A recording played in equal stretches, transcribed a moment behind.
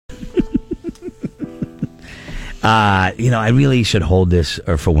I really should hold this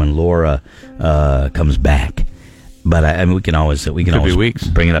for when Laura comes back. But I mean, we can always be weeks.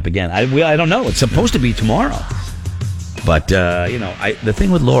 Bring it up again. I don't know. It's supposed to be tomorrow. But the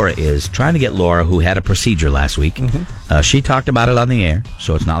thing with Laura is trying to get Laura, who had a procedure last week. Mm-hmm. She talked about it on the air,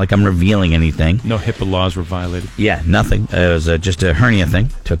 so it's not like I'm revealing anything. No HIPAA laws were violated. Yeah, nothing. It was just a hernia thing.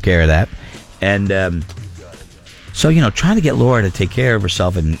 Took care of that, and. So, trying to get Laura to take care of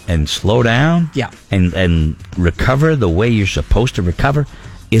herself and slow down and recover the way you're supposed to recover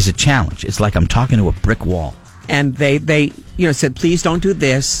is a challenge. It's like I'm talking to a brick wall. And they said, please don't do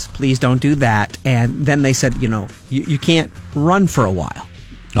this, please don't do that. And then they said, you can't run for a while.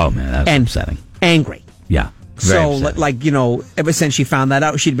 Oh, man, that's upsetting. Angry. Yeah. So, ever since she found that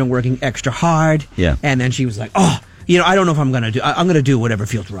out, she'd been working extra hard. Yeah. And then she was like, I don't know if I'm going to do whatever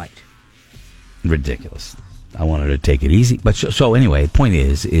feels right. Ridiculous. I want her to take it easy. But so anyway, the point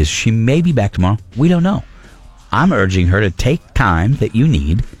is she may be back tomorrow. We don't know. I'm urging her to take time that you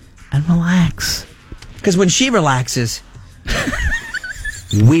need and relax. Because when she relaxes,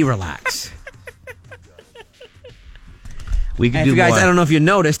 we relax. We can and do you guys, more. I don't know if you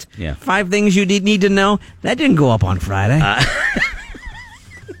noticed, 5 things you need to know, that didn't go up on Friday.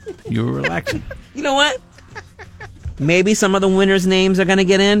 You were relaxing. You know what? Maybe some of the winners' names are going to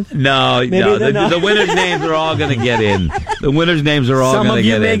get in. No. The winners' names are all going to get in. The winners' names are all going to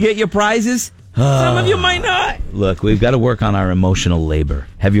get in. Some of you may get your prizes. Some of you might not. Look, we've got to work on our emotional labor.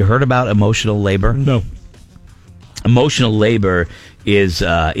 Have you heard about emotional labor? No. Emotional labor is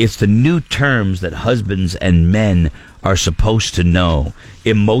it's the new terms that husbands and men are supposed to know.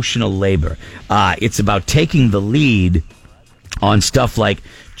 Emotional labor. It's about taking the lead on stuff like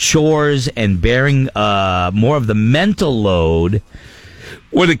chores and bearing more of the mental load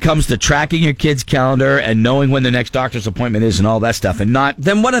when it comes to tracking your kid's calendar and knowing when the next doctor's appointment is and all that stuff, and not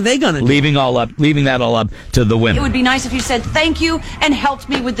then what are they going to do? Leaving that all up to the winner. It would be nice if you said thank you and helped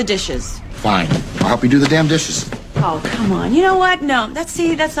me with the dishes. Fine. I'll help you do the damn dishes. Oh, come on. You know what? No, that's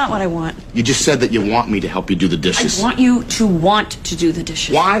not what I want. You just said that you want me to help you do the dishes. I want you to want to do the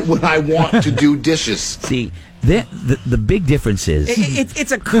dishes. Why would I want to do dishes? See, the big difference is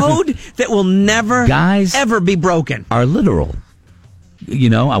it's a code that will never ever be broken. Are literal.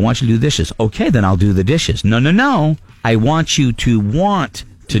 I want you to do the dishes. Okay, then I'll do the dishes. No. I want you to want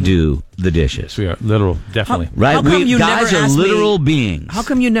to do the dishes. We are literal, definitely. Right? How come you guys never are literal me, beings. How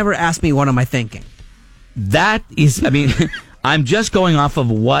come you never ask me what am I thinking? That is, I'm just going off of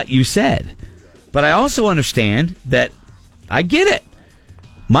what you said. But I also understand that I get it.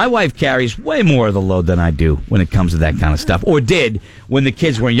 My wife carries way more of the load than I do when it comes to that kind of stuff, or did when the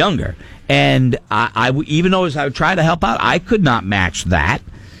kids were younger. And I even though I would try to help out, I could not match that.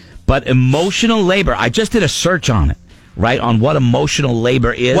 But emotional labor, I just did a search on it, right, on what emotional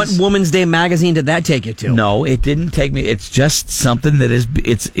labor is. What Woman's Day magazine did that take you to? No, it didn't take me. It's just something that is,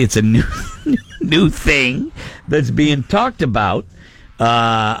 it's a new thing that's being talked about.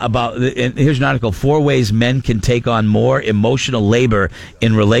 And here's an article: 4 ways men can take on more emotional labor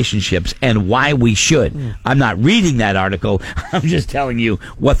in relationships and why we should. I'm not reading that article. I'm just telling you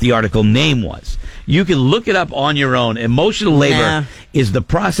what the article name was. You can look it up on your own. Emotional labor is the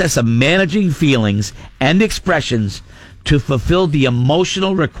process of managing feelings and expressions to fulfill the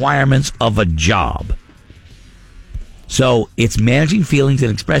emotional requirements of a job. So it's managing feelings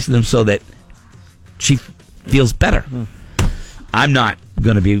and expressing them so that she feels better. I'm not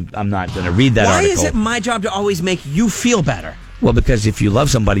going to read that article. Why is it my job to always make you feel better? Well, because if you love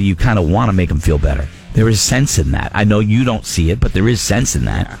somebody, you kind of want to make them feel better. There is sense in that. I know you don't see it, but there is sense in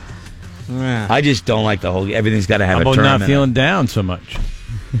that. Yeah. I just don't like the whole, everything's got to have a term. How about not feeling down so much?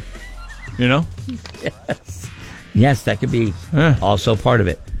 Yes, that could be also part of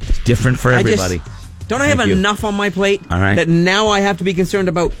it. It's different for everybody. Don't I have enough on my plate that now I have to be concerned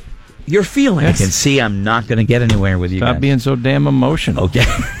about your feelings? I can see I'm not going to get anywhere with you Stop guys. being so damn emotional. Okay.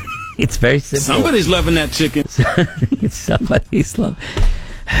 It's very simple. Somebody's loving that chicken. Somebody's loving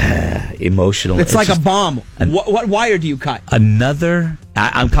emotional. It's like a bomb. What wire do you cut? I'm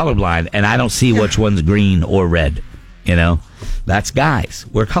colorblind, and I don't see which one's green or red. That's guys.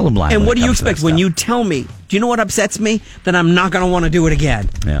 We're colorblind. And what do you expect when you tell me? Do you know what upsets me? Then I'm not going to want to do it again.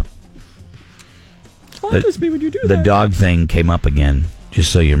 Yeah. What bothers me when you do that? The dog thing came up again.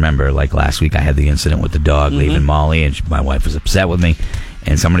 Just so you remember, like last week, I had the incident with the dog leaving Molly, and my wife was upset with me.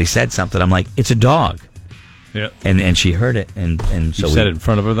 And somebody said something. I'm like, it's a dog. Yeah. And she heard it, and so you said it in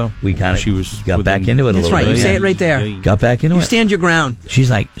front of her though. We kind of got back into it a That's little right. bit. You say it right there. Got back into it. You stand your ground. She's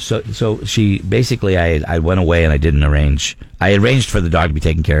like, so she basically, I went away and I didn't arrange. I arranged for the dog to be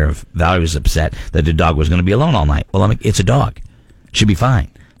taken care of. Valerie was upset that the dog was going to be alone all night. Well, I'm like, it's a dog. She'll be fine.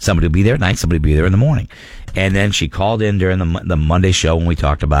 Somebody will be there at night, somebody will be there in the morning. And then she called in during the Monday show when we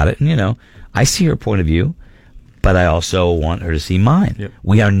talked about it. And, I see her point of view, but I also want her to see mine. Yep.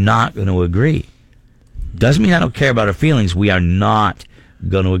 We are not going to agree. Doesn't mean I don't care about her feelings. We are not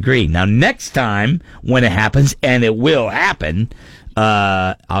going to agree. Now, next time when it happens, and it will happen,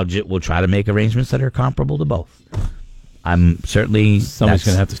 we'll try to make arrangements that are comparable to both. I'm certainly... Somebody's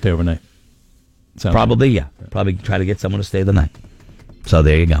going to have to stay overnight. Sounds Probably, yeah. Probably try to get someone to stay the night. So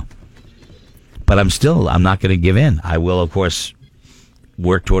there you go. But I'm not going to give in. I will, of course,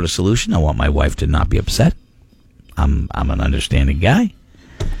 work toward a solution. I want my wife to not be upset. I'm an understanding guy.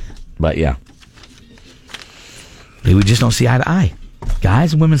 But yeah. We just don't see eye to eye.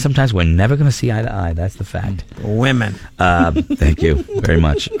 Guys and women, sometimes we're never going to see eye to eye. That's the fact. Women. Thank you very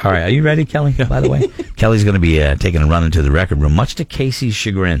much. All right. Are you ready, Kelly, by the way? Kelly's going to be taking a run into the record room, much to Casey's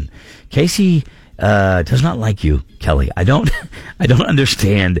chagrin. Casey does not like you, Kelly. I don't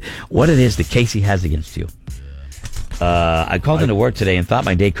understand what it is that Casey has against you. I called into work today and thought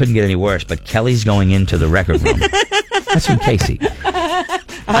my day couldn't get any worse, but Kelly's going into the record room. That's from Casey.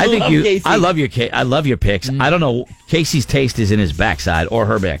 Casey. I love your picks. I don't know. Casey's taste is in his backside or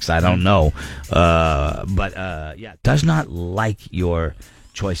her backside. I don't know. But does not like your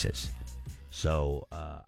choices. So